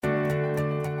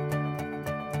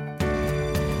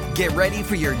Get ready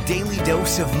for your daily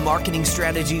dose of marketing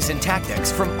strategies and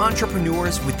tactics from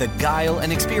entrepreneurs with the guile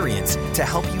and experience to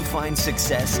help you find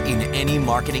success in any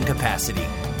marketing capacity.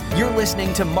 You're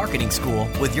listening to Marketing School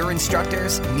with your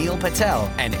instructors, Neil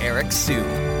Patel and Eric Siu.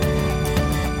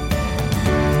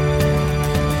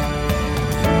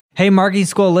 Hey, Marketing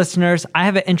School listeners, I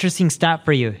have an interesting stat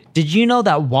for you. Did you know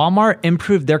that Walmart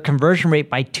improved their conversion rate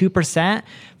by 2%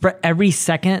 for every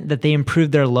second that they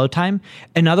improved their load time?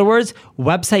 In other words,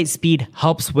 website speed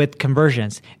helps with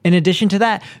conversions. In addition to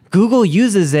that, Google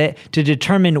uses it to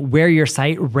determine where your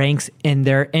site ranks in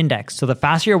their index. So the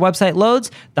faster your website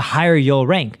loads, the higher you'll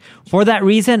rank. For that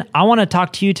reason, I want to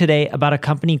talk to you today about a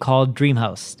company called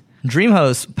DreamHost.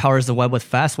 DreamHost powers the web with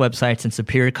fast websites and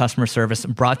superior customer service,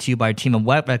 brought to you by a team of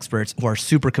web experts who are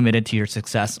super committed to your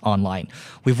success online.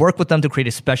 We've worked with them to create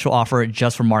a special offer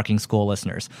just for Marketing School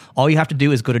listeners. All you have to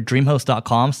do is go to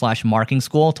dreamhost.com/marketing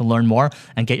school to learn more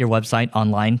and get your website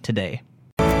online today.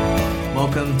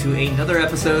 Welcome to another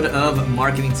episode of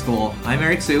Marketing School. I'm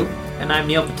Eric Siu. And I'm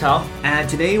Neil Patel. And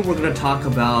today we're going to talk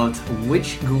about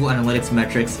which Google Analytics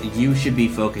metrics you should be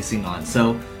focusing on.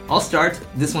 So I'll start.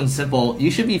 This one's simple.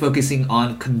 You should be focusing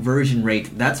on conversion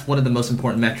rate. That's one of the most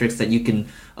important metrics that you can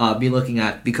be looking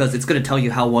at, because it's going to tell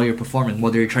you how well you're performing,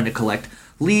 whether you're trying to collect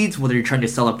leads, whether you're trying to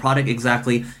sell a product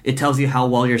exactly. It tells you how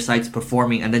well your site's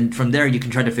performing. And then from there, you can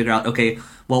try to figure out, okay,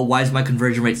 well, why is my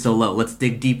conversion rate so low? Let's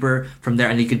dig deeper from there,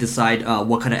 and you can decide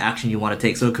what kind of action you want to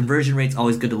take. So conversion rate's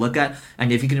always good to look at.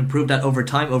 And if you can improve that over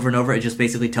time, over and over, it just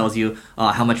basically tells you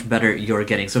how much better you're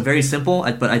getting. So very simple,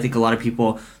 but I think a lot of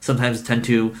people sometimes tend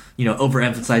to,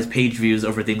 overemphasize page views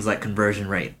over things like conversion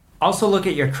rate. Also look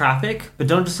at your traffic, but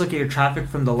don't just look at your traffic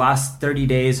from the last 30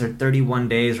 days or 31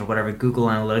 days or whatever Google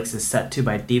Analytics is set to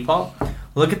by default.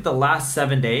 Look at the last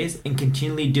 7 days and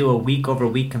continually do a week over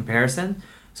week comparison.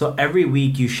 So every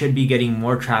week you should be getting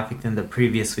more traffic than the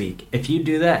previous week. If you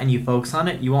do that and you focus on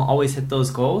it, you won't always hit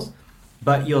those goals,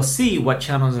 but you'll see what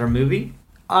channels are moving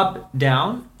up,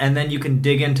 down, and then you can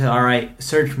dig into, all right,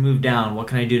 search moved down. What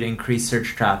can I do to increase search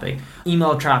traffic?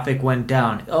 Email traffic went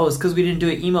down. Oh, it's because we didn't do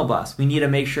an email blast. We need to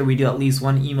make sure we do at least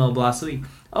one email blast a week.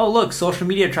 Oh, look, social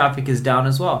media traffic is down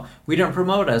as well. We don't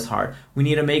promote as hard. We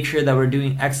need to make sure that we're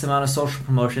doing X amount of social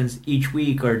promotions each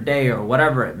week or day or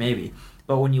whatever it may be.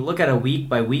 But when you look at a week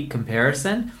by week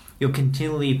comparison, you'll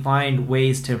continually find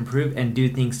ways to improve and do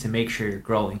things to make sure you're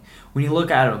growing. When you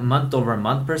look at a month over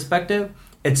month perspective,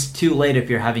 it's too late if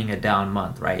you're having a down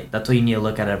month, right? That's why you need to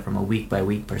look at it from a week by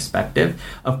week perspective.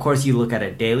 Of course, you look at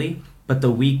it daily, but the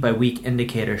week by week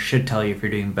indicator should tell you if you're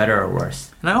doing better or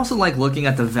worse. And I also like looking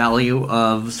at the value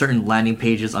of certain landing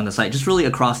pages on the site, just really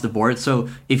across the board. So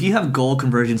if you have goal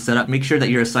conversion set up, make sure that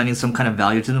you're assigning some kind of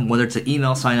value to them, whether it's an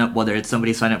email sign up, whether it's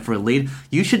somebody sign up for a lead.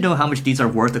 You should know how much these are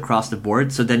worth across the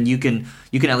board. So then you can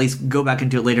at least go back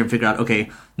into it later and figure out,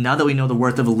 okay, now that we know the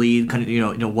worth of a lead, kind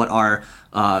of, what are,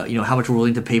 how much we're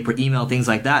willing to pay per email, things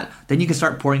like that, then you can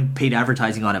start pouring paid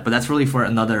advertising on it. But that's really for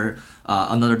another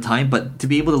time. But to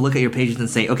be able to look at your pages and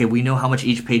say, okay, we know how much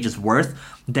each page is worth,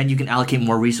 then you can allocate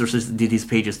more resources to these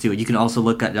pages too. You can also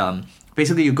look at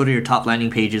basically you go to your top landing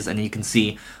pages and you can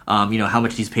see how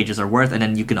much these pages are worth, and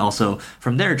then you can also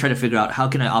from there try to figure out, how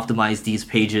can I optimize these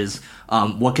pages?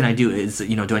 What can I do?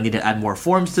 Do I need to add more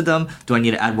forms to them? Do I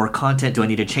need to add more content? Do I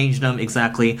need to change them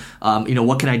exactly?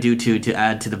 What can I do to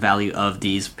add to the value of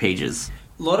these pages?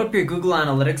 Load up your Google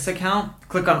Analytics account,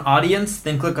 click on audience,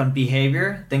 then click on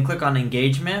behavior, then click on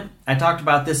engagement. I talked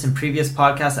about this in previous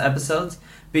podcast episodes,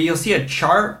 but you'll see a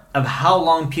chart of how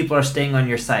long people are staying on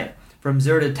your site. From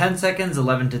 0 to 10 seconds,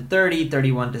 11 to 30,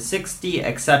 31 to 60,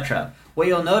 etc. What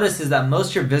you'll notice is that most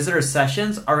of your visitor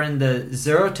sessions are in the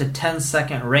 0 to 10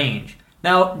 second range.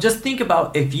 Now, just think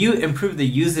about if you improve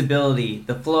the usability,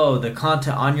 the flow, the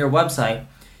content on your website,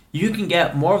 you can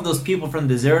get more of those people from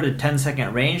the 0 to 10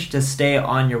 second range to stay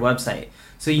on your website.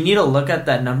 So you need to look at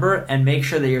that number and make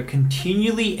sure that you're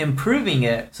continually improving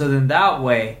it, so then that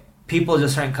way people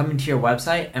just aren't coming to your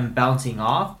website and bouncing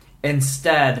off.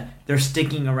 Instead, they're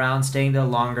sticking around, staying there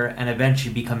longer, and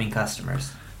eventually becoming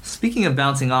customers. Speaking of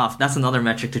bouncing off, that's another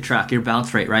metric to track, your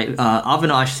bounce rate, right?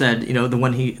 Avinash said,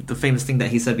 the famous thing that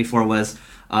he said before was,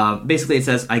 basically it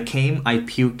says, I came, I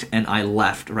puked, and I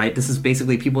left, right? This is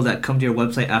basically people that come to your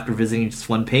website after visiting just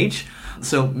one page.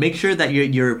 So make sure that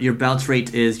your bounce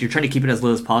rate you're trying to keep it as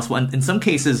low as possible. And in some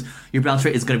cases, your bounce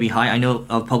rate is going to be high. I know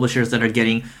of publishers that are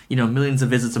getting, millions of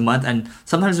visits a month, and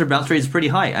sometimes their bounce rate is pretty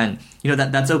high. And,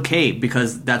 that's okay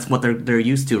because that's what they're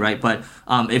used to, right? But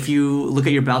if you look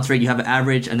at your bounce rate, you have an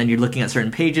average, and then you're looking at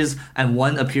certain pages, and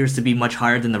one appears to be much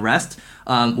higher than the rest,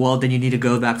 well, then you need to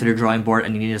go back to the drawing board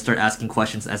and you need to start asking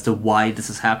questions as to why this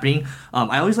is happening.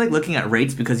 I always like looking at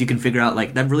rates because you can figure out,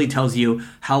 like, that really tells you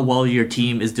how well your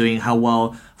team is doing, how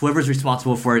well whoever's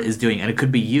responsible for it is doing. And it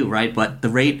could be you, right? But the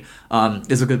rate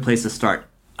is a good place to start.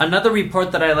 Another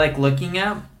report that I like looking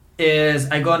at is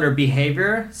I go under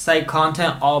behavior, site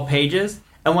content, all pages.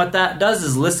 And what that does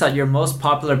is lists out your most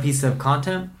popular piece of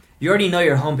content. You already know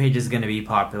your homepage is going to be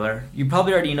popular. You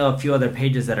probably already know a few other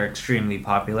pages that are extremely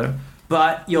popular.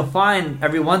 But you'll find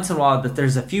every once in a while that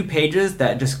there's a few pages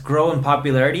that just grow in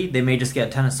popularity. They may just get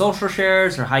a ton of social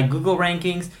shares or high Google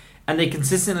rankings, and they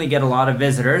consistently get a lot of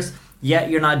visitors, yet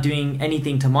you're not doing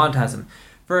anything to monetize them.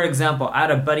 For example, I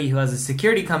had a buddy who has a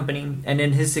security company, and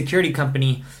in his security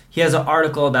company, he has an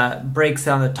article that breaks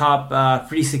down the top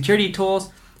free security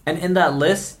tools, and in that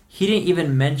list, he didn't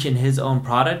even mention his own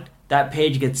product. That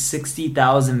page gets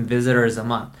 60,000 visitors a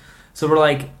month. So we're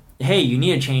like, hey, you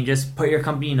need to change this, put your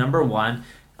company number one.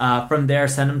 From there,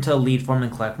 send them to a lead form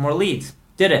and collect more leads.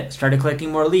 Did it, started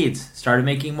collecting more leads, started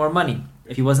making more money.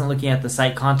 If he wasn't looking at the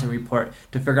site content report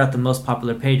to figure out the most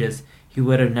popular pages, he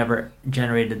would have never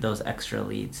generated those extra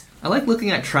leads. I like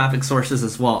looking at traffic sources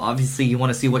as well. Obviously, you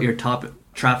want to see what your top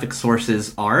traffic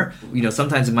sources are. You know,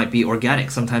 sometimes it might be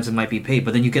organic, sometimes it might be paid,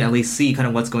 but then you can at least see kind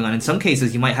of what's going on. In some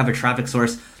cases, you might have a traffic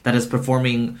source that is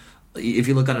performing. If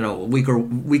you look at it a week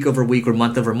over week or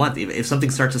month over month, if something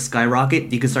starts to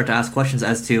skyrocket, you can start to ask questions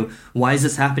as to why is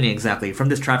this happening exactly? From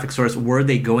this traffic source, where are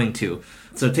they going to?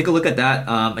 So take a look at that.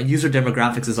 And user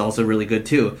demographics is also really good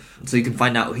too. So you can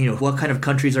find out, you know, what kind of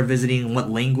countries are visiting, what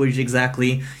language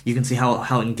exactly. You can see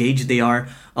how engaged they are.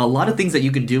 A lot of things that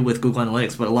you can do with Google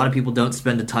Analytics, but a lot of people don't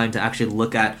spend the time to actually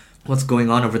look at what's going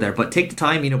on over there. But take the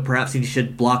time, you know, perhaps you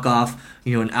should block off,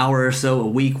 you know, an hour or so a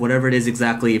week, whatever it is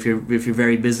exactly, if you're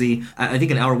very busy. I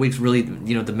think an hour a week's really,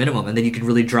 you know, the minimum, and then you can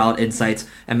really draw out insights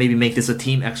and maybe make this a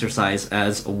team exercise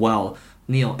as well.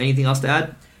 Neil, anything else to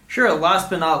add? Sure,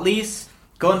 last but not least,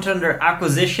 go into under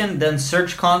acquisition, then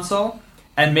Search Console,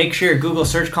 and make sure your Google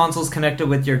Search Console is connected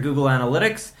with your Google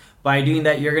Analytics. By doing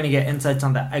that, you're going to get insights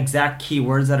on the exact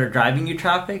keywords that are driving you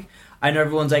traffic. I know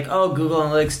everyone's like, oh, Google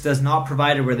Analytics does not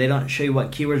provide it where they don't show you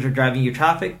what keywords are driving you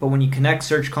traffic. But when you connect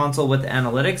Search Console with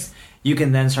Analytics, you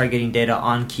can then start getting data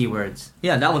on keywords.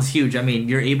 Yeah, that one's huge. I mean,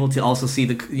 you're able to also see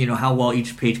the, you know, how well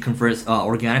each page converts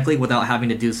organically without having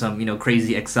to do some, you know,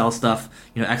 crazy Excel stuff,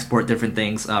 you know, export different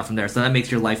things from there. So that makes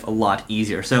your life a lot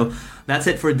easier. So that's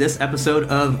it for this episode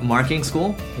of Marketing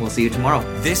School. We'll see you tomorrow.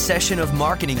 This session of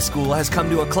Marketing School has come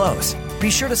to a close. Be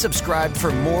sure to subscribe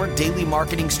for more daily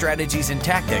marketing strategies and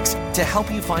tactics to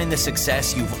help you find the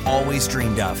success you've always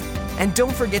dreamed of. And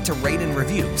don't forget to rate and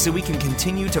review so we can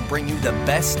continue to bring you the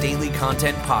best daily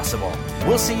content possible.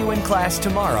 We'll see you in class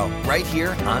tomorrow, right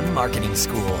here on Marketing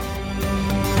School.